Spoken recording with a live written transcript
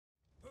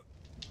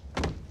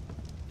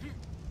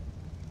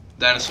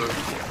Dinosaur.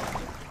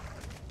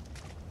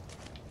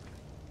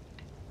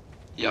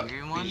 Yep.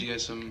 Need you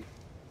guys some.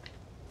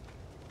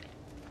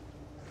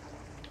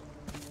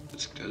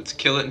 Let's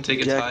kill it and take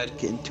its Jack, hide.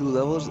 in 2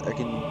 levels, I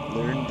can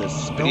learn the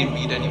stone. We need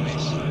meat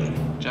anyways.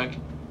 Jack,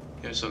 you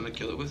have something to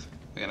kill it with?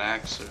 Like an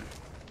axe or?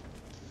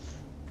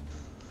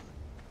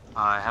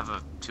 I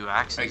have 2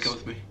 axes. Alright, come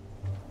with me.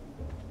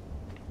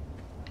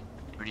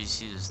 Where do you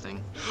see this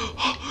thing?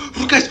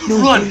 Guys,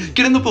 run!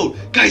 Get in the boat!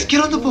 Guys,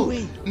 get on the boat!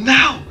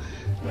 Now!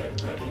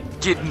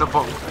 Get in the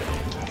boat!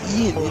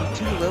 Ian, in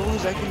 2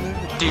 levels, I can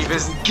learn the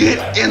Davis,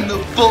 get in the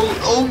boat!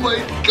 Oh my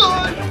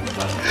god!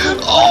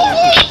 Oh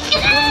my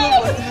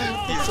god!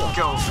 Let's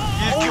go!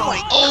 Let's go!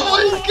 Oh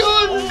my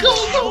god! Go!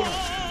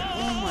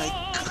 Oh my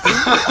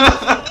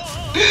god!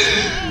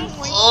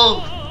 Oh!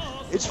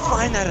 It's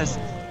flying at us!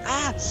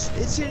 Ah!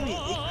 It's in me!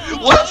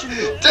 What?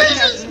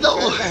 Davis, no!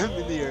 I'm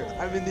in the air.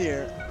 I'm in the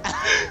air.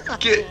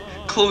 Get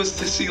close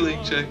to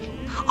ceiling, Jack.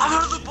 I'm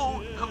out of the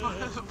boat! I'm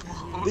out of the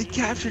boat! They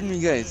captured me,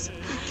 guys!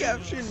 They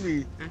captured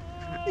me!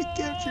 They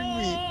captured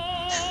me!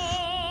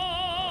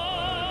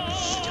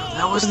 Yo,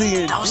 that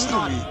was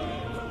not...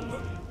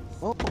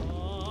 Oh.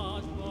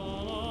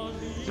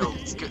 Yo,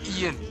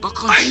 Ian,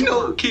 look like I know!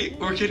 Okay,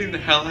 we're getting the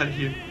hell out of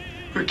here.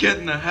 We're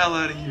getting the hell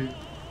out of here.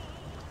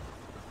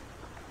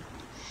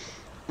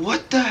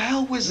 What the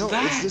hell was No,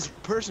 that? it's this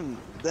person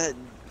that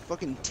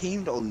fucking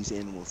tamed all these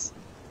animals.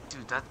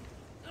 Dude, that...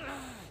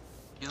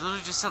 You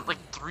literally just sent like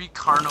 3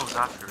 Carnos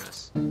after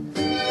us.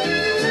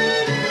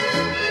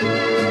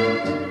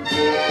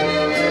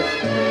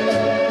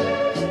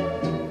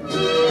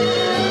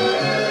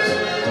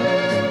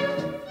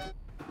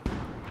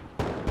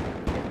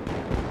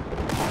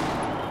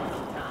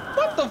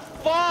 What the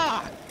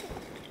fuck?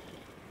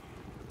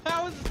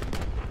 How is...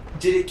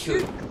 Did it kill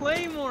you?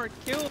 Claymore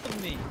killed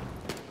me.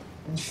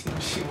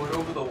 She went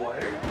over the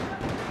wire?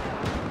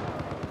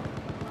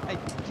 I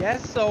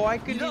guess so. I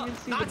couldn't even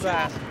see the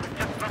bastard.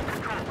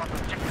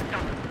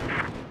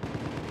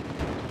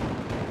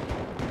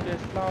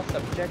 Just lost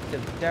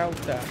objective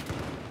Delta.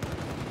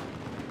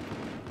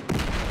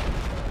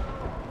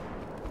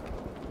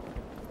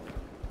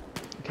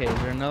 Okay, is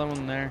there another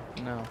one there?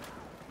 No.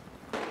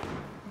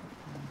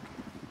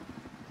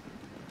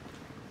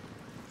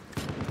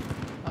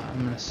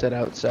 I'm gonna sit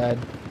outside.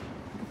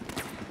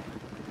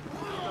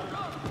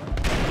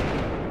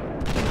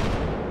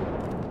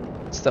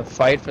 It's the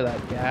fight for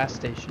that gas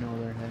station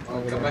over there.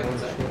 Oh, come back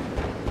inside.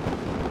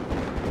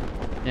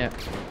 Yeah.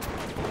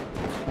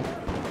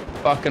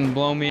 Fucking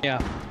blow me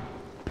up.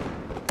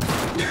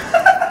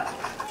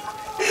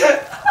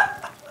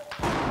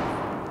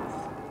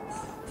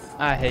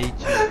 I hate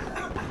you.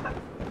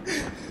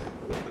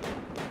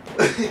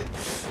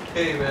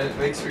 Hey man, it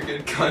makes for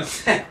good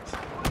content.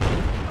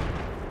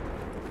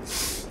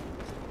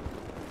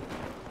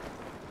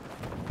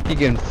 You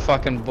can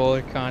fucking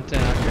bullet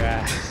content on your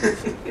ass.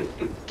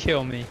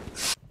 Kill me.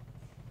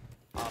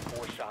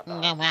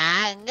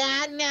 Revive.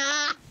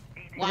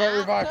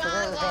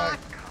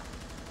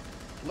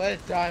 Let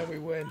it die, we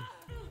win.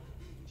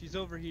 She's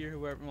over here,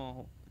 whoever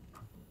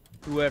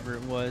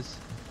it was.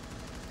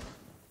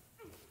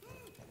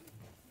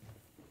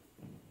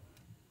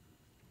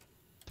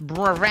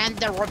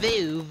 Miranda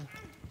remove.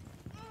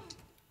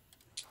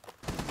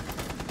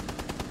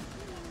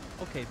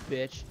 Okay,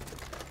 bitch.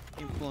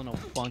 Ain't pulling no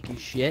funky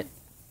shit.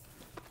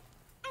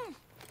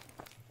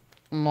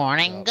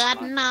 Morning,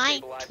 good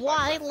night,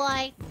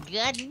 twilight,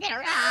 good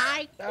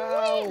night.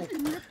 No.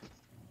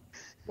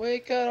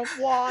 Wake up,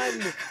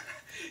 one.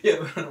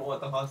 Yeah, we don't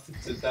want the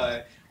hostage to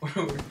die.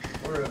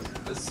 We're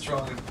a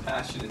strong and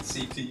passionate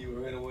CPU.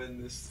 We're gonna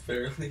win this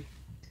fairly.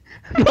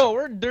 No,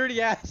 we're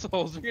dirty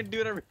assholes. We're gonna do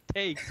whatever it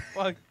takes.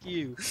 Fuck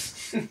you.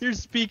 You're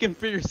speaking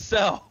for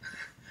yourself.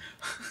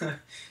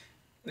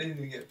 They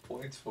didn't get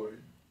points for it.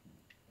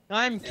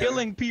 I'm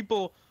killing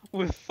people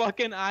with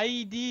fucking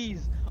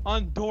IEDs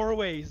on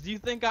doorways. Do you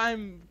think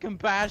I'm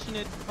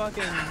compassionate,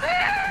 fucking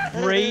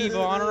brave,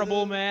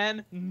 honorable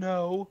man?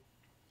 No.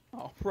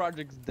 Oh,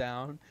 project's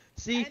down.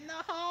 See, In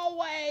the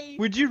hallway.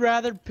 would you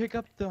rather pick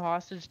up the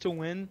hostage to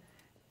win,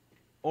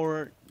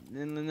 or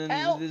and then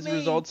this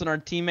results in our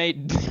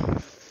teammate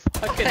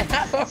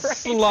fucking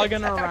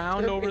slugging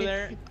around over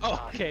there?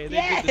 Oh, okay,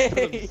 they did this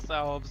to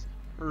themselves,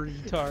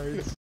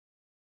 retards.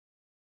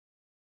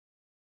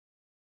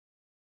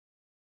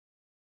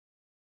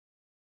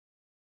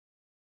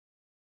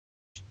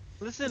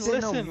 Listen.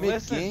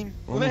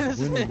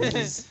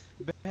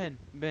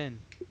 Ben.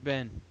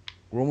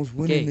 We're almost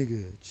winning,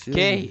 nigga. Chill.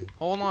 Okay,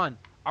 hold on.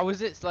 I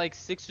was at like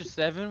 6 or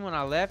 7 when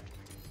I left,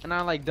 and I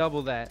like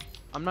double that.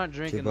 I'm not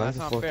drinking. That's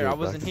not fair. I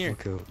wasn't here.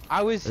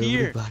 I was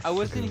here. I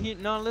wasn't here.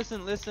 No,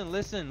 listen.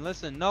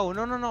 No.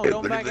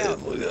 Don't back out.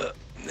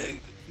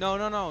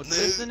 No.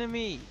 Listen to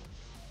me.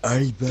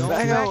 Don't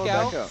back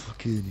out.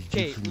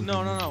 Okay,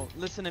 no.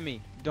 Listen to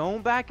me.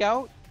 Don't back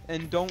out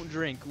and don't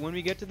drink. When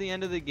we get to the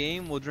end of the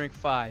game, we'll drink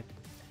 5.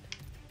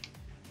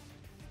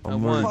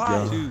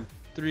 1, 2,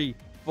 3,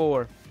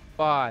 4,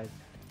 5.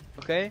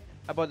 Okay?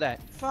 How about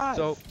that? 5.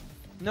 So,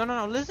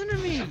 no. Listen to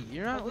me.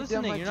 You're not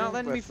listening. You're not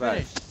letting me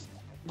finish.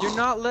 You're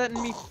not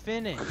letting me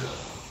finish.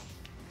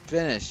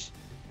 Finish.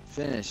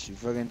 Finish. You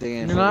fucking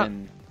taking You're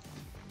fucking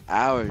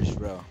hours,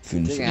 bro.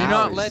 Finish. Taking You're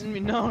not hours. letting me.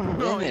 No,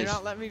 you're Finish.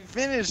 not letting me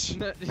Finish.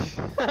 No,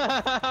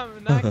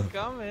 I'm not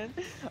coming.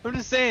 I'm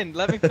just saying.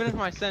 Let me finish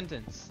my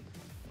sentence.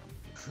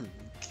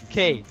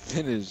 Okay.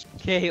 Finish.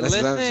 Okay. That's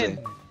what I'm Listen.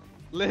 saying.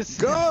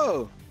 Listen.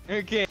 Go.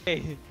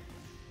 Okay.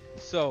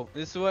 So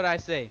this is what I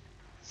say.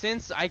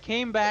 Since I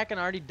came back and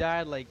already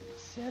died like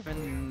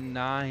 7,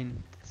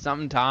 9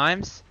 something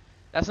times,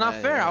 that's not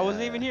fair. I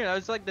wasn't even here. That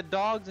was like the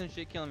dogs and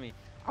shit killing me.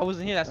 I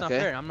wasn't here. That's not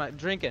fair. I'm not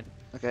drinking.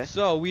 Okay.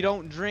 So we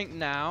don't drink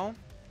now,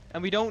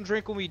 and we don't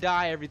drink when we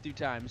die every 3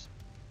 times.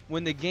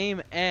 When the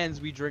game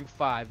ends, we drink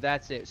 5.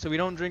 That's it. So we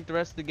don't drink the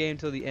rest of the game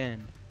till the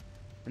end,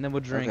 and then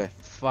we'll drink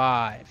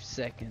 5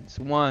 seconds.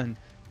 1,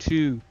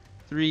 2,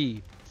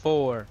 3,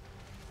 4,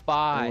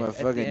 5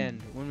 at the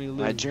end when we lose.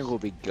 My drink will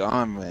be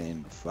gone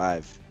in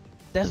 5.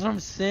 That's what I'm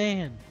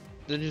saying.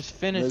 Then just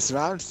finish. That's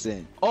what I'm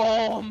saying.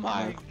 Oh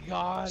my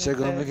god. Should I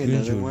go make Finish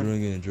another your one?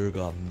 drink and jerk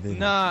off and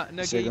Nah,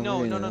 Should I go no.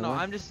 make another one?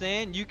 I'm just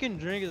saying you can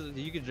drink.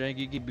 You can drink.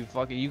 You could be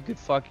fucking. You could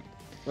fuck.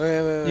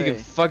 Wait. You can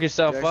fuck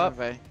yourself up.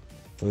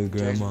 for your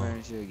grandma.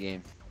 Into a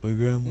game. For your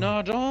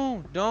grandma.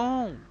 No,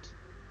 don't.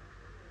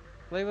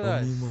 Play with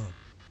us.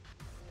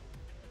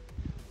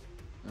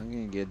 I'm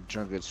gonna get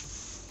drunk as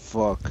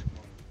fuck.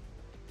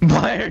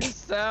 By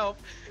yourself.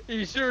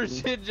 You sure as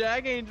shit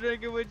Jack ain't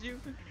drinking with you?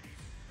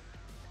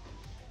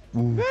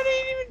 Ooh.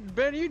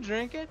 Ben, you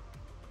drinking?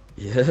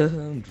 Yeah,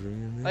 I'm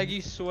drinking. Man. Like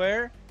you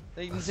swear?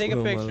 That you can I take a swear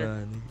on my picture.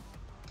 life,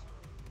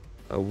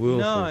 nigga. I will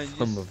No,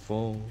 from the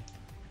phone.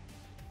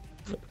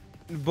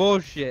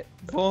 Bullshit.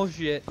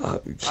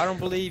 I don't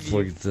believe you.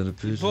 Fucking send a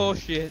picture.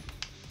 Bullshit.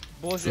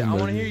 I want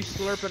to hear you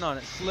slurping on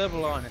it.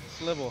 Slivel on it.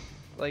 Slivel.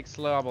 Like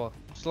slobber.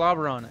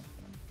 Slobber on it.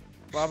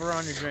 Slobber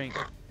on your drink.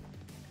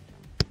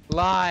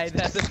 Lie.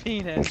 That's a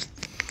penis.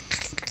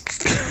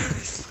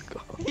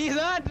 He's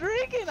not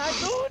drinking. I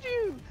told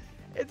you.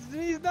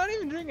 He's not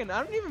even drinking.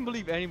 I don't even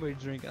believe anybody's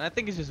drinking. I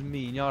think it's just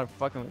me and y'all are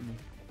fucking with me.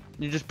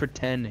 You're just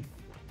pretending.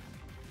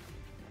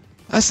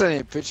 I'm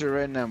sending a picture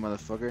right now,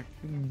 motherfucker.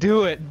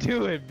 Do it,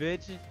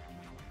 bitch.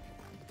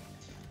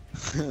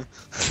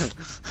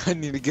 I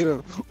need to get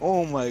him.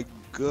 Oh my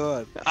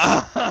god.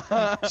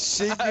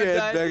 Shake your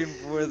head back and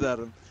forth at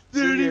him.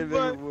 Shake your head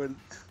back and forth.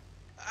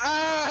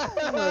 Oh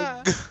my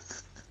god.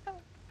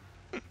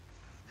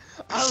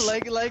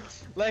 I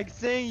like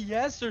saying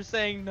yes or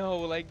saying no.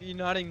 Like you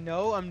nodding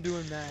no, I'm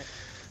doing that.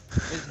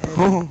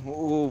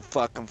 Oh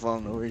fuck, I'm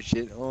falling over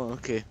shit. Oh,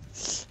 okay.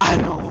 I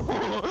know.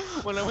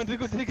 When I went to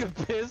go take a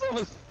piss, I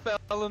almost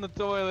fell in the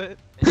toilet.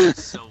 It's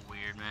just so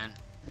weird, man.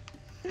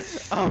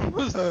 I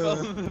almost fell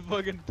in the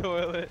fucking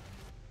toilet.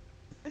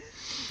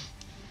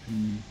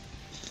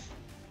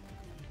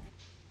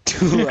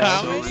 2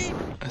 How hours. many?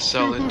 A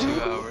solid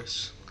 2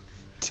 hours.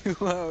 2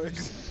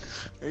 hours.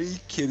 Are you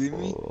kidding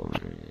me? Oh,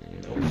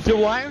 So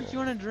why don't you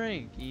want to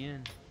drink,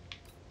 Ian?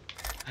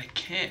 I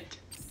can't.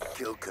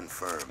 Kill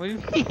confirmed. What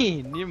do you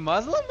mean? You're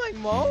Muslim like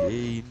Mo?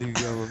 Hey,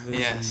 nigga, I'm a man.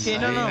 Yes, Okay,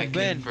 no, I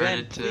Ben,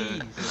 converted to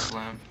please.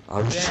 Islam.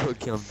 I'm Ben.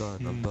 joking, I'm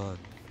done, I'm done.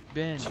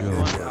 Ben, Chill. you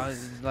want, I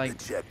was like,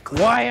 The jet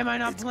clear. why am I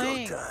not It's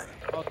playing? go time.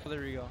 Oh,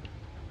 there we go.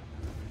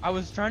 I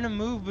was trying to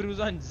move, but it was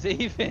on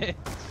save it.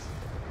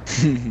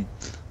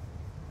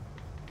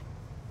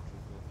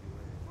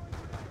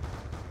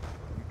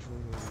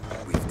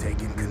 We've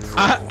taken control.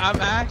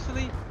 I'm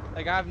actually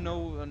like I have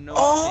no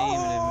shame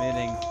in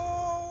admitting.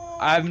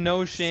 I have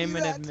no shame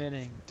in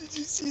admitting. Did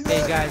you see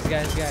Hey that?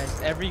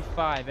 guys, every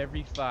five you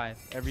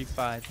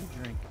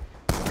drink.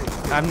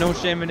 I have no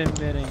shame in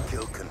admitting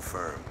Kill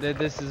confirmed. that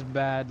this is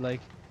bad.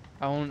 Like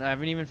I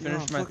haven't even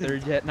finished my fucking-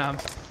 3rd yet, and I'm I'm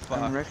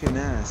fucked. wrecking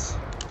ass.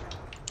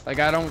 Like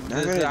I don't Now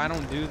I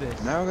don't do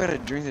this. Now I gotta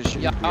drink this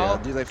shit. Yeah, beer. I'll I'll-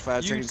 do like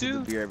 5 You seconds of two,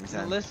 the beer every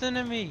time. listen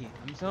to me.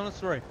 I'm telling a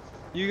story.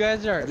 You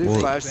guys are I do Well-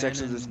 5 Ben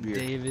seconds of and this beer.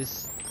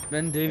 Davis.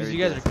 Ben Davis, Every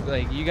you guys are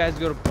like you guys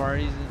go to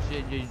parties and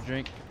shit. You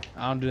drink.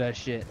 I don't do that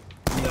shit.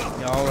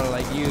 Y'all are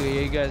like you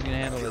guys can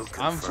handle this.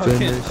 I'm Spin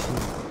fucking. that shit.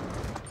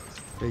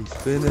 Hey,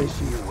 spin that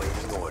shit.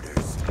 Awaiting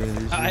orders. Spin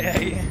that shit. Aye,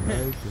 aye.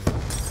 Right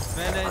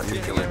Man, that shit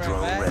Hunter-killer get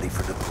drone right back. ready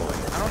for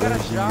deployment. I don't there. got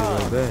a Spin that shit, job.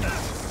 get right back.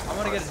 I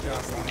want to get a job.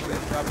 I'm gonna get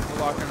a job at Foot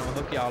Locker and I'm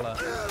gonna hook y'all up.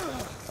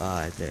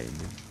 Alright, dang,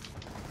 nigga.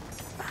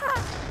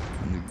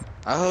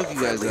 I hope you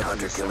guys Friendly up.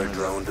 hunter-killer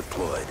drone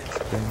deployed.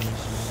 Spin that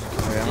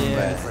shit. Okay, I'm Yeah.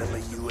 back.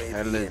 Friendly UAV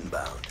Hello.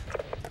 inbound.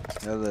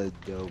 Hella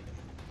dope.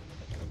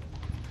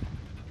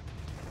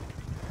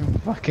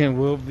 Fucking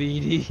Will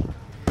Beatty.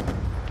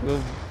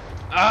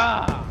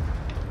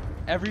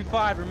 Every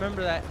 5,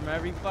 remember that. From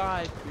every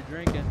 5, you're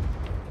drinking.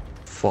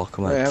 Fuck,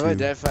 I'm Wait, at have I 2.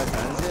 died 5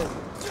 times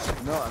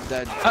yet? No, I'm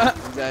dead.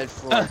 I'm dead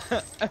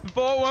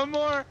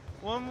 4.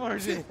 One more,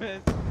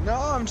 Davis. No,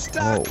 I'm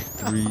stuck. Oh,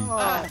 3.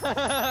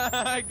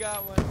 I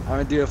got one. I'm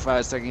gonna do a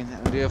 5-second.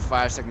 I'm gonna do a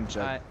 5-second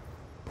chug. Alright.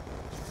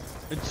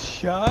 A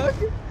chug?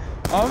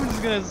 I'm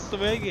just gonna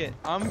swig it.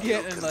 I'm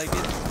getting like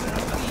it's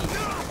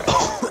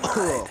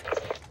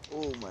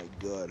Oh my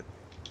god.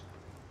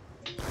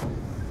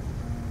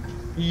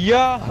 I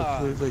yeah.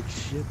 feel like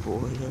shit, but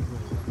whatever.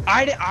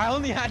 I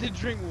only had to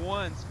drink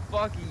once.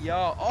 Fuck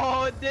y'all.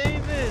 Oh,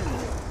 David.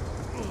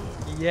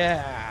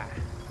 Yeah.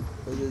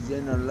 Cause it's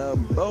in a little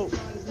boat.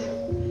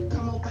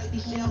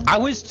 I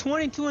was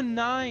 22-9,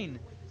 and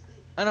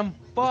I'm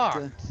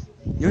fucked.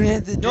 You only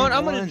had to drink You know what?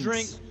 I'm once.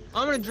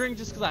 gonna drink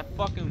just cause I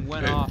fucking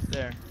went off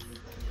there.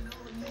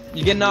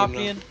 You getting off,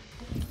 Ian?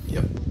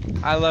 Yep.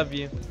 I love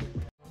you.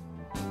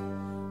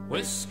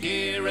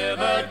 Whiskey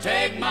River,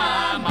 take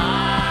my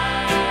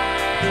mind,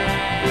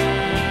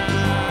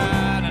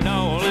 and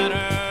don't let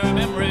her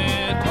memory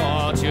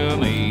torture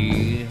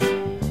me.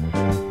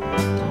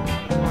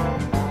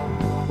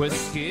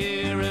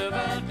 Whiskey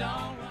River,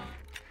 don't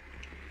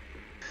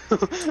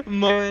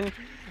My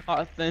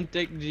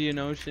authentic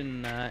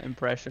Geonosian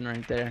impression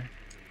right there.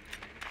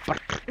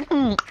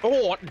 Oh,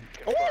 oh.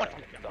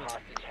 The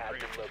hostage has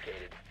been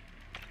located.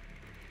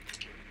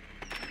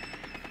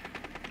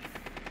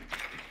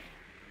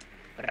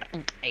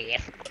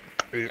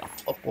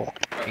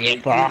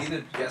 You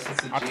either guess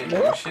it's a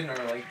Geonosian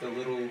or like the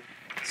little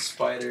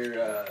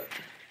spider,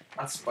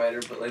 not spider,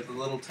 but like the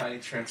little tiny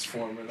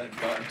transformer that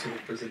got into the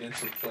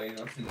presidential plane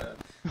on the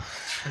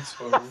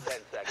transformer. 10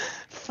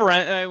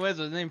 seconds. What's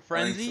his name? I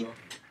Frenzy? think so.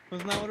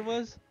 Wasn't that what it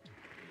was?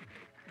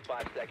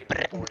 5 seconds.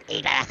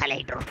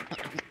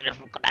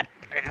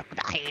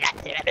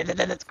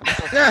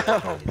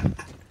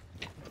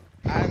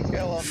 I'm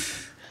kill him.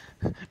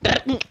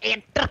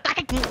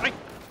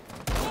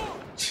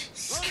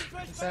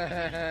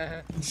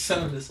 You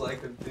sound just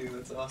like him too,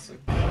 that's awesome.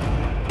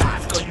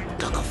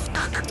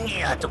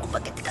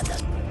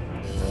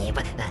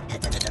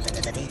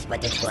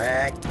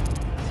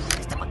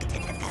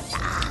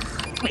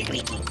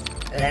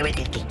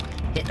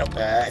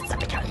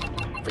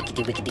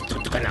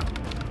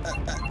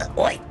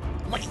 Oi,